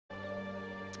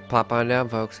plop on down,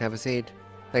 folks. Have a seat.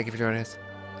 Thank you for joining us.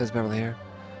 This is Beverly here.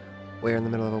 We're in the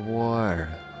middle of a war.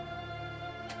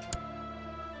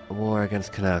 A war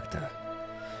against Connaughta.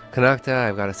 Connaughta,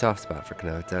 I've got a soft spot for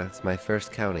Connaughta. It's my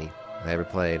first county I ever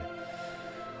played.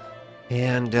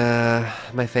 And,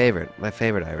 my favorite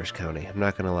Irish county. I'm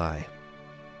not gonna lie.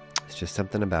 It's just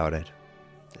something about it.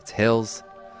 It's hills.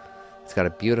 It's got a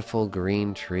beautiful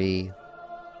green tree.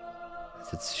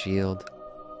 It's its shield.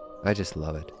 I just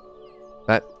love it.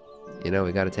 But, you know,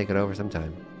 we gotta take it over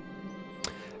sometime.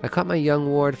 I caught my young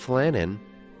ward Flannan.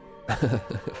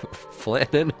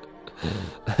 Flannan?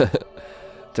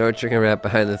 Torturing a rat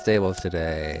behind the stables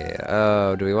today.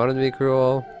 Oh, do we want him to be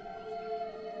cruel?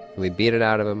 We beat it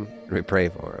out of him, and we pray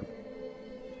for him.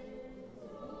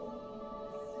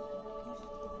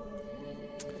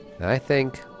 I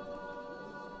think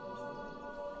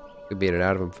we beat it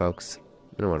out of him, folks.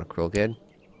 We don't want a cruel kid.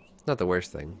 Not the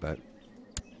worst thing, but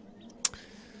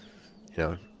you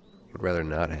know, would rather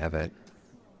not have it.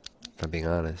 If I'm being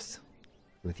honest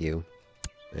with you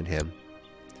and him.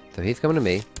 So he's coming to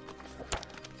me.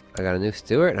 I got a new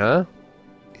steward, huh?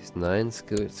 He's 9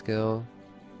 steward skill.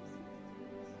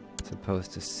 As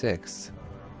opposed to 6.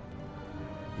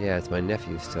 Yeah, it's my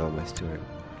nephew still, my steward.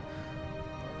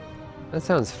 That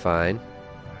sounds fine.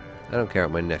 I don't care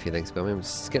what my nephew thinks about me. I'm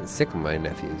just getting sick of my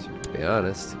nephews, to be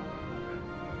honest.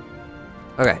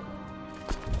 Okay.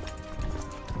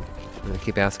 I'm gonna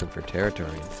keep asking for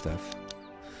territory and stuff.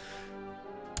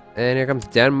 And here comes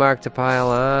Denmark to pile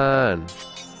on.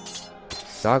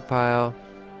 Dogpile.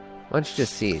 Why don't you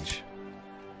just siege?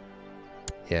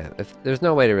 Yeah, if there's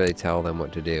no way to really tell them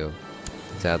what to do,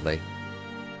 sadly.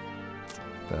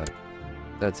 But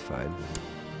that's fine.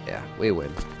 Yeah, we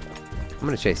win. I'm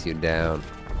gonna chase you down.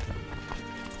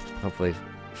 Hopefully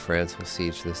France will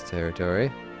siege this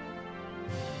territory.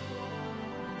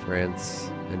 France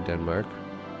and Denmark.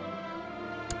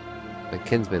 My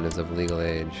kinsman is of legal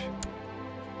age.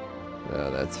 Oh,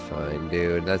 that's fine,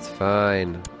 dude. That's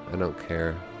fine. I don't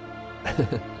care.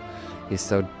 He's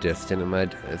so distant in my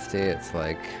dynasty, it's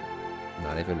like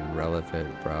not even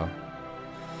relevant, bro.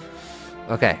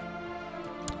 Okay.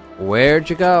 Where'd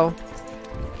you go?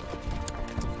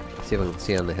 Let's see if I can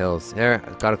see on the hills. There,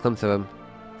 I've got a glimpse of him.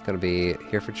 It's gonna be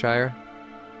Herefordshire.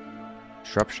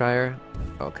 Shropshire.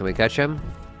 Oh, can we catch him?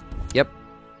 Yep,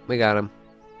 we got him.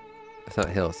 It's not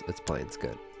hills, it's plains.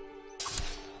 Good.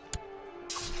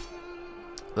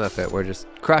 That's it, we're just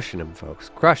crushing him, folks.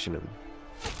 Crushing him.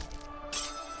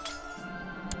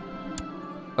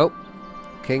 Oh,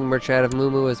 King Murchad of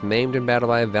Mumu is maimed in battle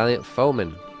by a valiant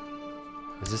foeman.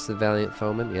 Is this the valiant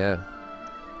foeman? Yeah.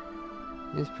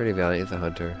 He's pretty valiant, he's a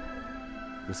hunter.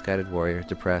 Misguided warrior,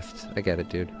 depressed. I get it,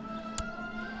 dude.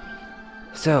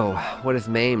 So, what is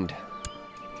maimed?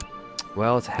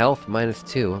 Well, it's health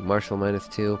 -2, martial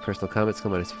 -2, personal combat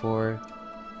skill -4.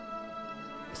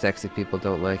 Sexy people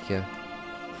don't like you.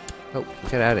 Oh,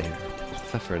 get out of here.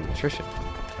 Suffering nutrition.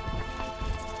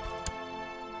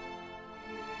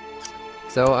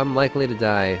 So I'm likely to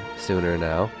die sooner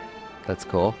now. That's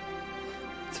cool.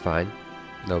 It's fine.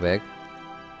 No big.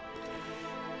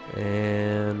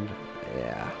 And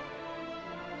yeah.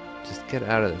 Just get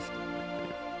out of this.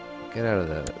 Get out of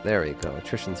the... There we go.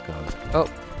 Attrition's gone. Oh,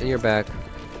 and you're back.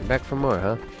 You're back for more,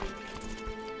 huh?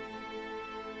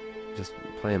 Just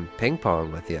playing ping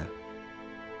pong with you.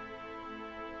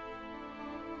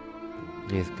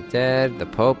 He's dead. The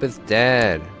Pope is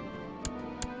dead.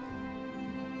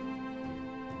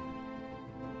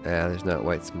 Yeah, there's not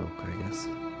white smoke, I guess.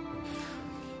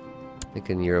 I think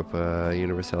in Europe,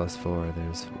 Universalis 4,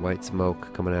 there's white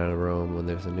smoke coming out of Rome when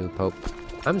there's a new Pope.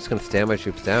 I'm just gonna stand my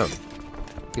troops down.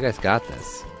 You guys got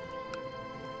this.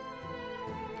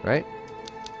 Right?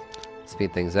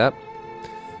 Speed things up.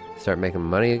 Start making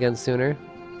money again sooner.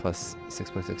 Plus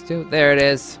 6.62. There it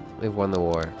is. We've won the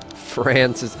war.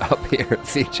 France is up here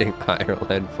sieging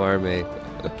Ireland for me.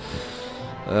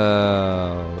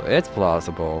 Oh, it's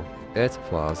plausible. It's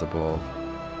plausible.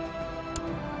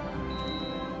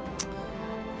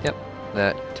 Yep,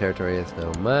 that territory is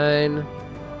now mine.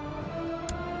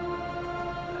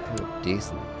 I have a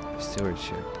decent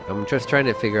stewardship. I'm just trying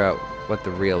to figure out what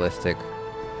the realistic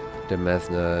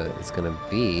Demesna is going to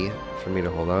be for me to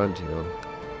hold on to.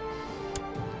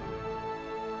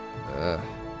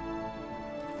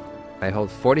 I hold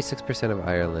 46% of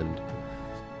Ireland.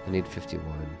 I need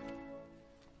 51.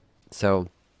 So,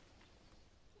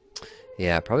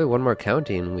 yeah, probably one more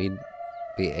county and we'd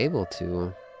be able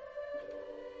to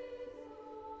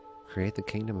create the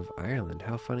Kingdom of Ireland.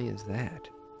 How funny is that?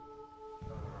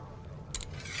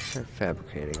 Start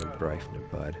fabricating and rife in the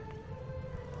bud.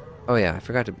 Oh yeah, I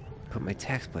forgot to put my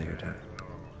tax player down.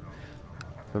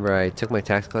 Remember I took my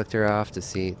tax collector off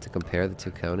to compare the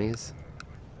two counties?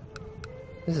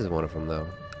 This is one of them though.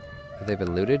 Have they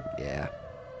been looted? Yeah.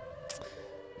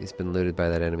 He's been looted by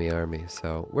that enemy army,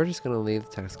 so we're just gonna leave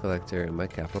the tax collector in my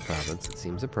capital province. It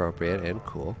seems appropriate and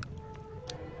cool.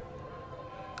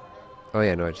 Oh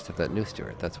yeah, no, I just have that new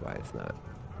steward. That's why it's not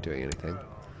doing anything.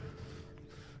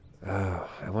 Oh,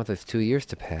 I want those 2 years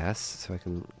to pass so I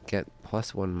can get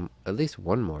 +1, at least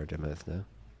one more Demethna.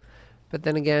 But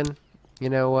then again, you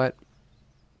know what?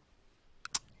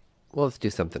 Well, let's do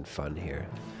something fun here.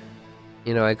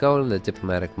 You know, I go in the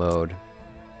diplomatic mode,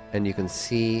 and you can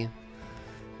see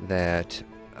that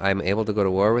I'm able to go to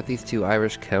war with these two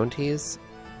Irish counties,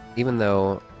 even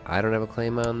though I don't have a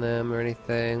claim on them or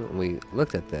anything. We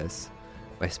looked at this.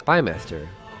 My spymaster,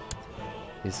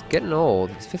 he's getting old.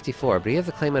 He's 54, but he has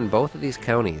a claim on both of these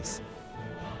counties.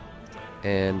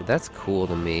 And that's cool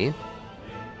to me.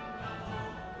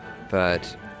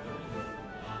 But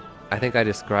I think I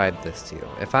described this to you.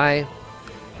 If I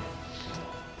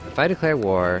declare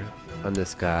war on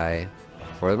this guy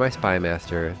for my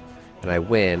spymaster and I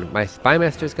win, my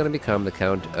spymaster is going to become the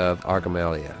Count of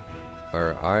Argamalia,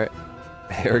 or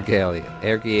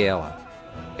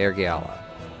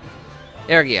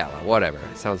Ergiala, whatever.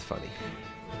 It sounds funny.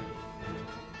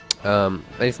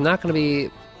 He's not going to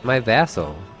be my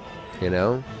vassal, you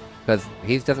know, because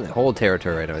he doesn't hold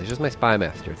territory right now. He's just my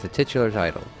spymaster. It's a titular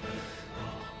title,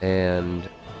 and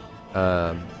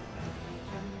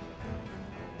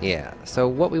yeah. So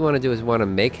what we want to do is we want to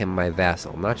make him my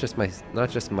vassal, not just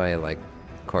my like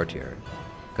courtier,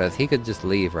 because he could just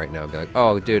leave right now and be like,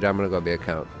 oh, dude, I'm gonna go be a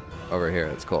count over here.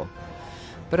 That's cool.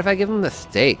 But if I give him the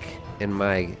stake in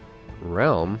my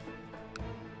realm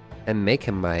and make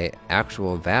him my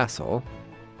actual vassal,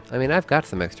 I mean, I've got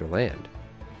some extra land,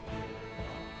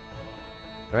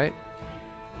 right?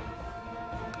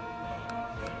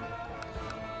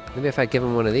 Maybe if I give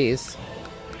him one of these,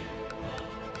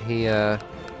 he'll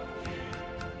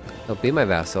be my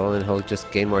vassal and he'll just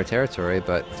gain more territory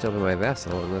but still be my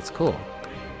vassal, and that's cool.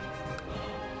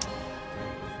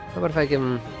 How about if I give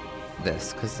him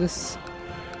this? Because this,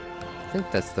 I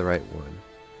think that's the right one.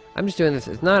 I'm just doing this.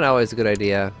 It's not always a good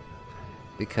idea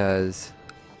because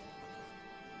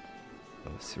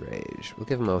Osrage. We'll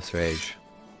give him Osrage.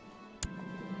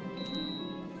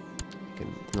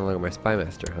 No longer my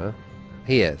spymaster, huh?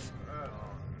 He is.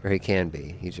 Or he can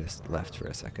be. He just left for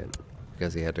a second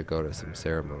because he had to go to some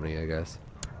ceremony, I guess.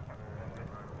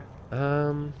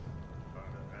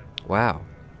 Wow.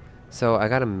 So I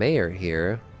got a mayor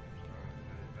here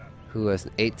who has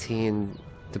an 18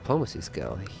 diplomacy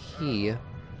skill. He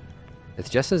is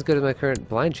just as good as my current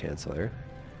blind chancellor,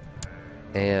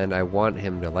 and I want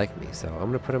him to like me, so I'm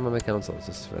gonna put him on my council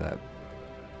just for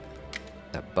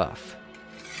that buff.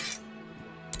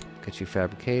 Get you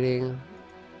fabricating.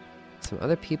 Some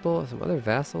other people, some other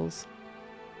vassals.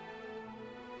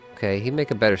 Okay, he'd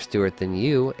make a better steward than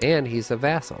you, and he's a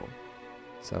vassal.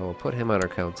 So we'll put him on our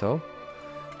council.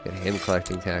 Get him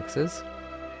collecting taxes.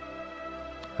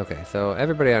 Okay, so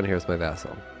everybody on here is my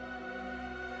vassal.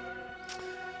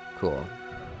 Cool.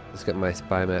 Let's get my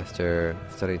spymaster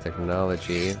studying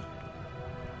technology.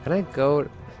 Can I go?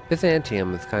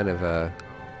 Byzantium is kind of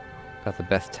got the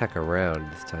best tech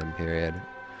around this time period.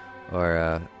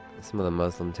 Or some of the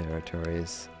Muslim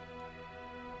territories.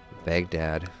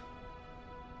 Baghdad.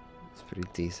 It's pretty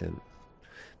decent.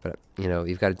 But, you know,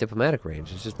 you've got a diplomatic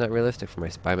range. It's just not realistic for my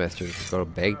spymaster to go to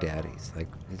Baghdad. He's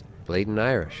blatant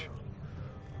Irish.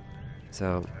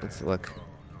 So, let's look.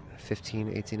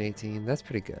 15, 18, 18. That's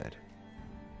pretty good.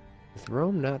 Is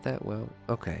Rome not that well?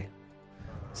 Okay.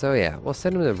 So, yeah, we'll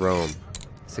send him to Rome.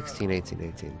 16, 18,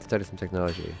 18. Study some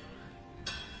technology.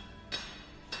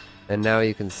 And now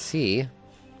you can see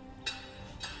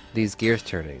these gears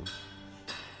turning.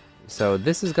 So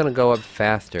this is going to go up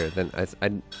faster than... I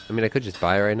mean, I could just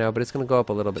buy it right now, but it's going to go up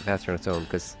a little bit faster on its own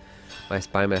because my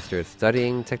spymaster is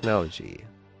studying technology.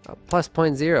 Plus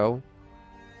 0.0. Does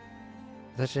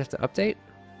that just have to update?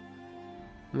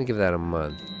 Let me give that a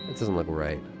month. That doesn't look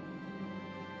right.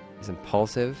 He's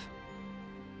impulsive.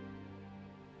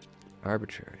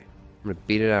 Arbitrary. I'm going to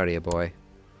beat it out of you, boy.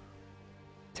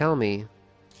 Tell me...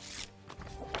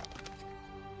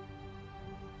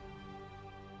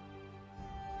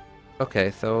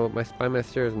 Okay, so my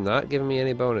spymaster is not giving me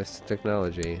any bonus to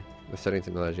technology, or studying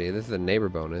technology. This is a neighbor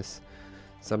bonus.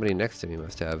 Somebody next to me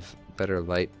must have better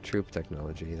light troop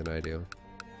technology than I do.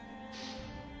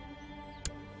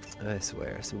 I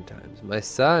swear, sometimes. My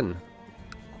son!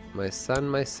 My son,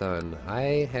 my son.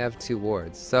 I have 2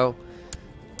 wards. So,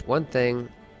 one thing,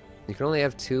 you can only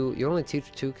have 2, you only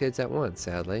teach 2 kids at once,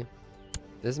 sadly.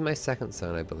 This is my second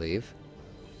son, I believe.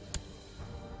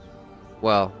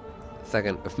 Well,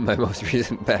 second of my most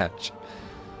recent batch.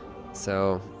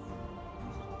 So,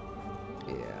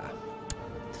 yeah.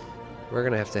 We're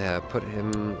gonna have to put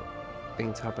him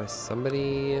being taught by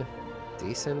somebody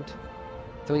decent.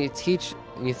 So when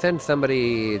you send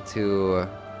somebody to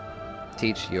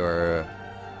teach your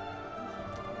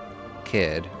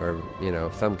kid, or, you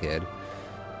know, some kid,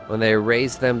 when they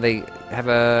raise them, they have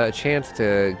a chance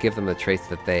to give them the traits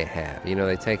that they have. You know,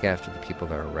 they take after the people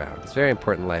that are around. It's very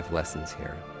important life lessons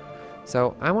here.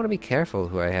 So I want to be careful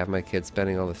who I have my kids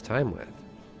spending all this time with.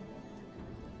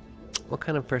 What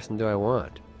kind of person do I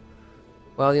want?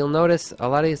 Well, you'll notice a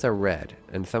lot of these are red,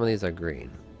 and some of these are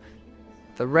green.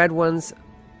 The red ones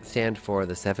stand for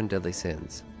the 7 deadly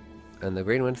sins, and the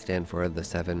green ones stand for the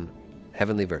 7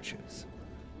 heavenly virtues.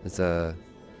 It's a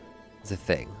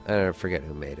thing. I don't forget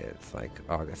who made it. It's like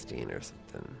Augustine or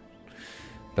something.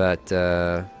 But,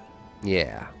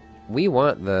 yeah. We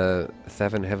want the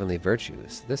 7 heavenly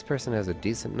virtues. This person has a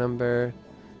decent number,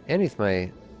 and he's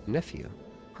my nephew.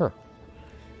 Huh.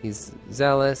 He's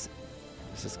zealous.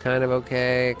 This is kind of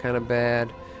okay, kind of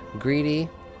bad. Greedy.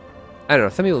 I don't know.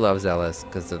 Some people love zealous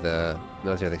because of the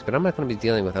military things, but I'm not going to be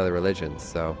dealing with other religions,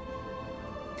 so.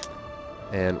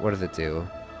 And what does it do?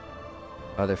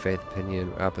 Other faith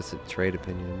opinion, opposite trade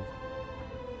opinion.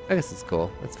 I guess it's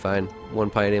cool. That's fine. 1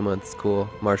 piety a month is cool.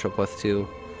 Martial +2.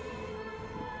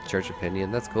 Church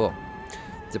opinion. That's cool.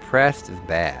 Depressed is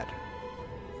bad.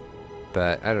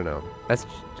 But I don't know. That's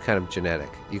kind of genetic.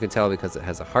 You can tell because it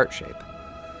has a heart shape.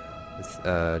 It's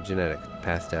genetic,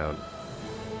 passed down.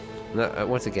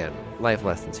 Once again, life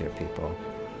lessons here, people.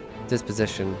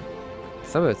 Disposition.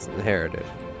 Some of it's inherited.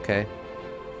 Okay.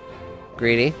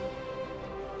 Greedy.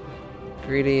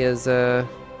 Greedy is,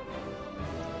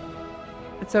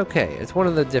 it's okay. It's one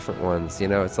of the different ones, you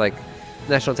know? It's like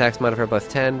national tax modifier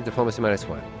 +10, diplomacy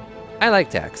 -1. I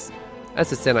like tax.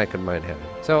 That's a sin I could mind having.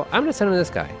 So I'm gonna send him to this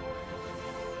guy.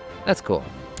 That's cool.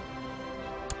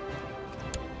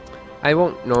 I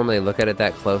won't normally look at it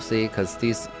that closely because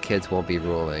these kids won't be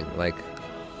ruling. Like,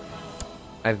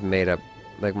 I've made up,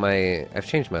 like I've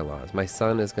changed my laws. My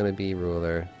son is gonna be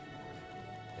ruler,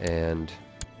 and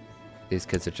these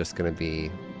kids are just going to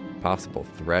be possible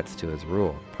threats to his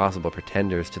rule, possible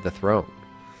pretenders to the throne.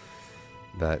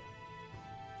 But,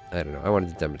 I don't know, I wanted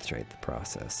to demonstrate the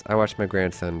process. I watched my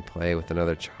grandson play with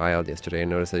another child yesterday and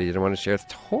noticed that he didn't want to share his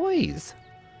toys.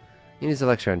 He needs a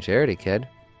lecture on charity, kid.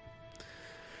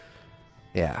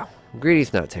 Yeah,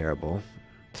 greedy's not terrible.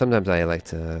 Sometimes I like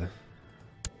to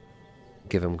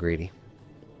give him greedy.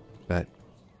 But,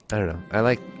 I don't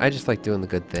know, I just like doing the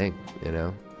good thing, you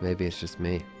know? Maybe it's just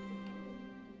me.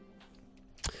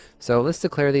 So let's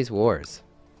declare these wars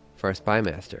for our spy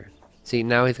master. See,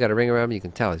 now he's got a ring around him. You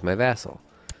can tell he's my vassal.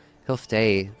 He'll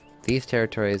stay. These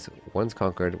territories, once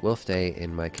conquered, will stay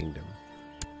in my kingdom.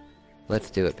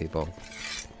 Let's do it, people.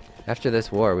 After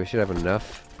this war, we should have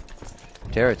enough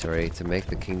territory to make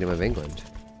the Kingdom of England.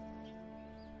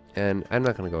 And I'm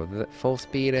not going to go full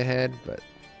speed ahead, but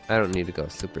I don't need to go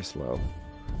super slow.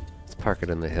 Let's park it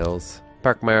in the hills.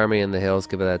 Park my army in the hills.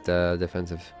 Give it that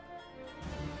defensive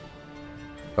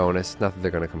bonus. Not that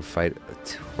they're going to come fight a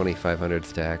 2,500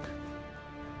 stack.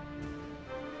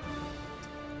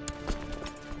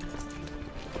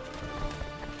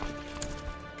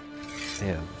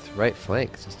 Damn, this right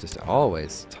flank is just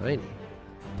always tiny.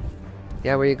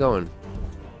 Yeah, where you going?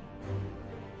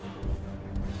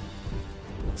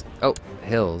 Oh,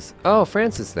 hills. Oh,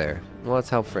 France is there. Well, let's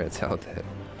help France out there.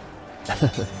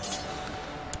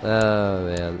 Oh,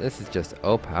 man. This is just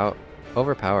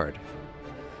overpowered.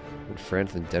 And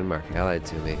France and Denmark allied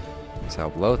to me. Let's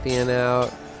help Lothian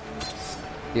out.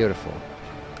 Beautiful.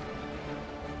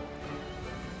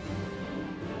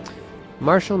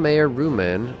 Marshal Mayor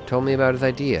Ruman told me about his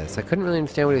ideas. I couldn't really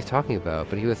understand what he was talking about,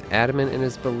 but he was adamant in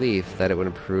his belief that it would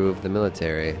improve the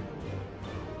military.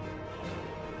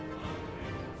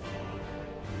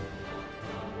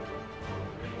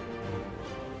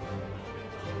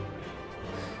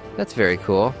 That's very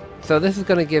cool. So this is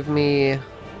going to give me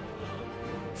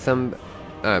some...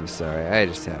 I'm sorry, I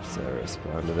just have to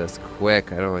respond to this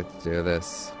quick. I don't like to do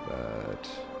this, but...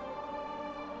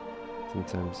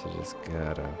 sometimes you just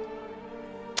gotta...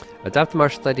 Adopt the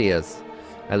martial ideas.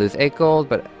 I lose 8 gold,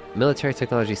 but military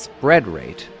technology spread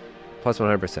rate plus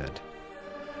 100%.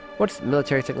 What's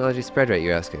military technology spread rate,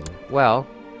 you're asking? Well,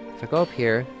 if I go up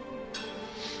here,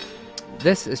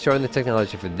 this is showing the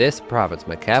technology for this province,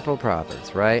 my capital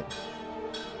province, right?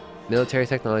 Military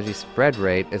technology spread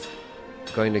rate is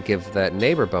going to give that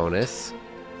neighbor bonus.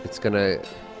 It's going to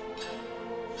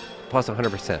plus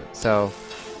 100%. So,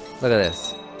 look at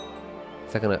this.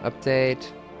 Is that going to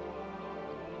update?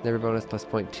 Never bonus plus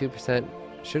 0.2%.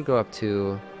 Should go up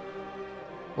to,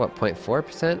 what,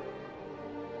 0.4%?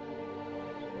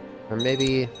 Or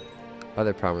maybe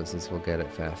other provinces will get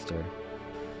it faster.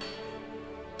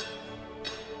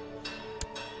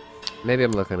 Maybe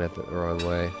I'm looking at it the wrong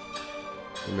way.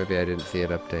 Or maybe I didn't see it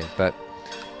update, but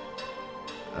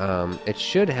it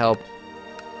should help.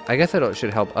 I guess it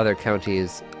should help other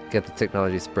counties get the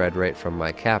technology spread rate from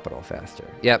my capital faster.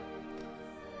 Yep.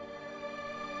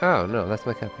 Oh, no, that's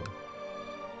my capital.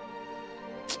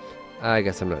 I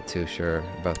guess I'm not too sure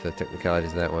about the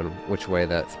technicalities of that one, which way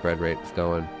that spread rate is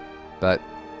going. But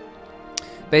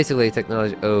basically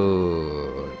technology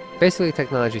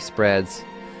spreads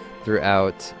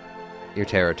throughout your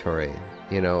territory,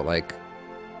 you know, like,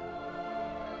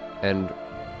 and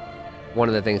one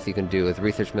of the things you can do is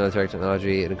research military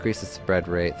technology. It increases spread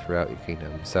rate throughout your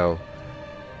kingdom. So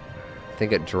I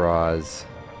think it draws,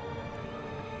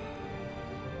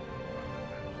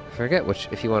 I forget which,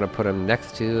 if you want to put them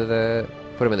next to the,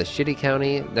 put them in the shitty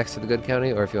county next to the good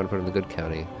county, or if you want to put them in the good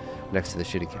county next to the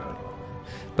shitty county.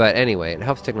 But anyway, it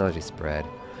helps technology spread.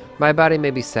 My body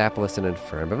may be sapless and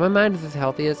infirm, but my mind is as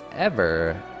healthy as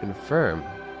ever. Infirm.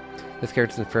 This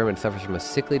character is infirm and suffers from a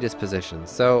sickly disposition.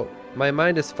 So, my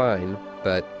mind is fine,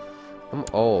 but I'm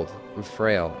old. I'm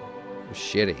frail. I'm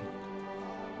shitty.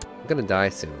 I'm gonna die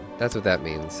soon. That's what that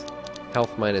means.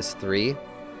 Health -3.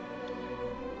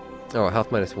 Oh,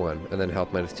 health -1, and then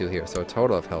health -2 here. So a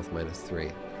total of health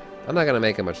 -3. I'm not gonna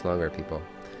make it much longer, people.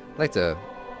 I'd like to...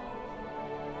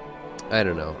 I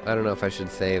don't know. I don't know if I should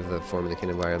save the Form of the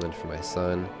Kingdom of Ireland for my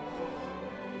son.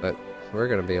 But we're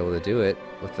going to be able to do it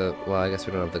with the... Well, I guess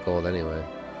we don't have the gold anyway.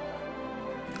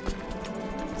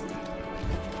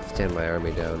 Stand my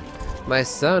army down. My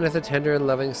son is a tender and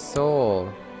loving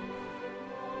soul.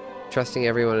 Trusting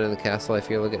everyone in the castle, I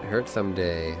fear will get hurt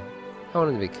someday. I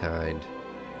want him to be kind.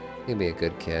 He can be a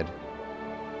good kid.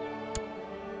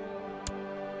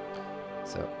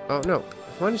 So... Oh, no.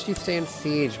 Why don't you stay in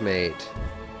siege, mate?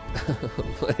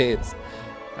 Please.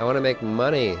 I want to make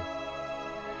money.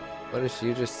 Why don't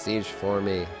you just siege for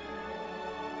me?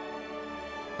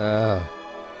 Oh,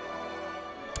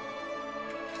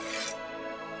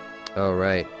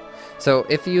 right. So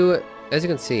if you, as you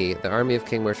can see, the army of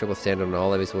King Mercia will stand on,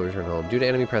 all levies will return home. Due to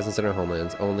enemy presence in our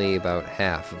homelands, only about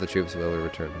half of the troops will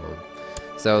return home.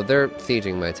 So they're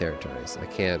sieging my territories. I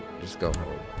can't just go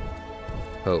home.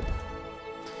 Hope.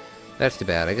 That's too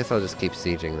bad. I guess I'll just keep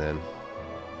sieging then.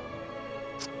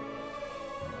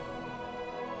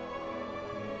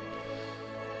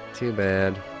 Too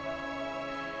bad.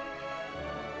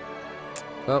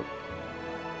 Well,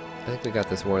 I think we got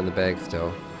this war in the bag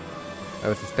still. I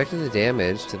was inspecting the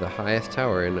damage to the highest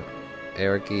tower in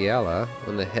Argiala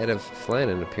when the head of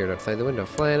Flannan appeared outside the window.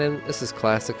 Flannan, this is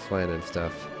classic Flannan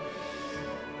stuff.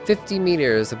 50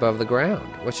 meters above the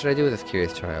ground. What should I do with this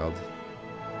curious child?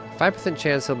 5%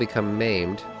 chance he'll become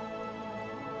maimed,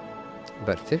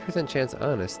 but 50% chance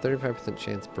honest, 35%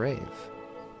 chance brave.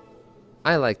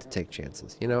 I like to take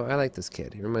chances, you know. I like this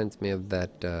kid. He reminds me of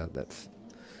that. That's,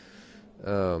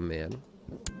 oh man,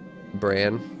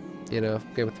 Bran, you know,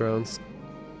 Game of Thrones.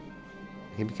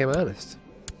 He became honest.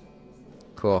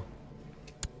 Cool.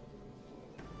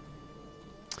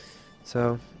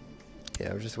 So,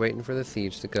 yeah, we're just waiting for the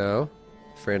siege to go.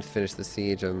 France finished the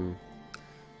siege on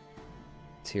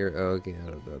Tier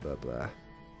Ogan, blah blah blah.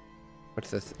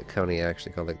 What's this county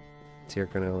actually called? Like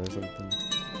Tyrconnell or something?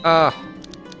 Ah.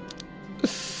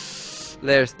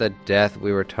 There's the death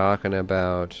we were talking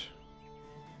about.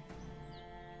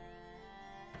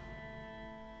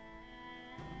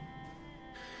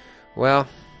 Well,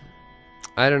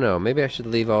 I don't know. Maybe I should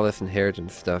leave all this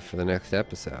inheritance stuff for the next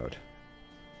episode.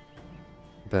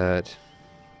 But...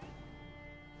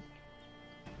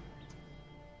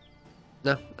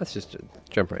 no, let's just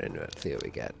jump right into it, see what we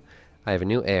get. I have a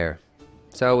new heir.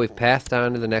 So we've passed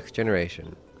on to the next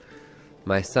generation.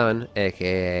 My son,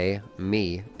 aka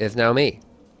me, is now me.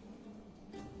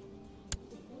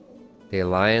 The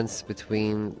alliance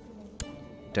between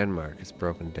Denmark is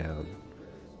broken down.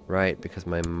 Right, because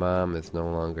my mom is no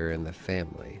longer in the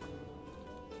family.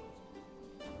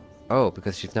 Oh,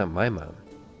 because she's not my mom.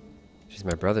 She's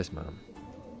my brother's mom.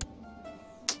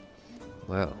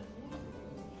 Well.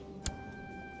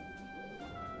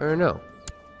 Or no.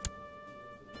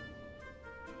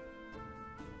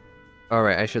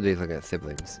 Alright, I should be looking at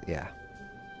siblings. Yeah.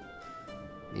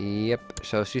 Yep.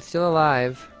 So she's still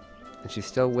alive. And she's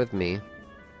still with me.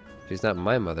 She's not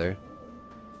my mother.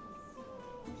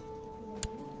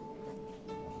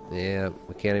 Yeah,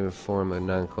 we can't even form a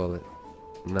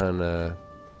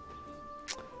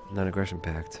non-aggression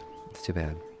pact. It's too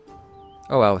bad.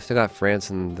 Oh well, we still got France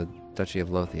and the Duchy of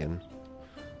Lothian.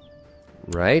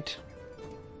 Right?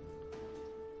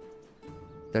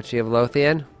 Duchy of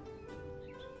Lothian?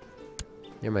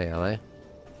 You're my ally.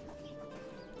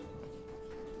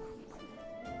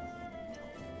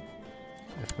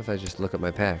 I suppose I just look at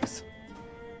my packs.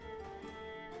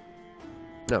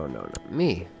 No, no, no.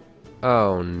 Me.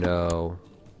 Oh, no.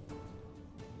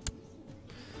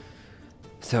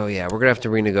 So, yeah, we're gonna have to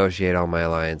renegotiate all my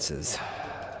alliances.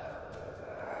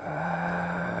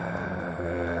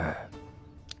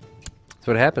 That's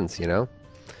what happens, you know?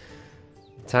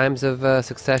 Times of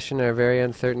succession are very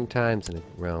uncertain times in a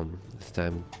realm. This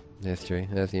time in history,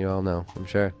 as you all know, I'm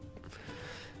sure.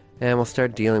 And we'll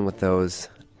start dealing with those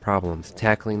problems,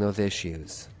 tackling those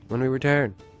issues when we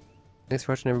return. Thanks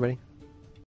for watching, everybody.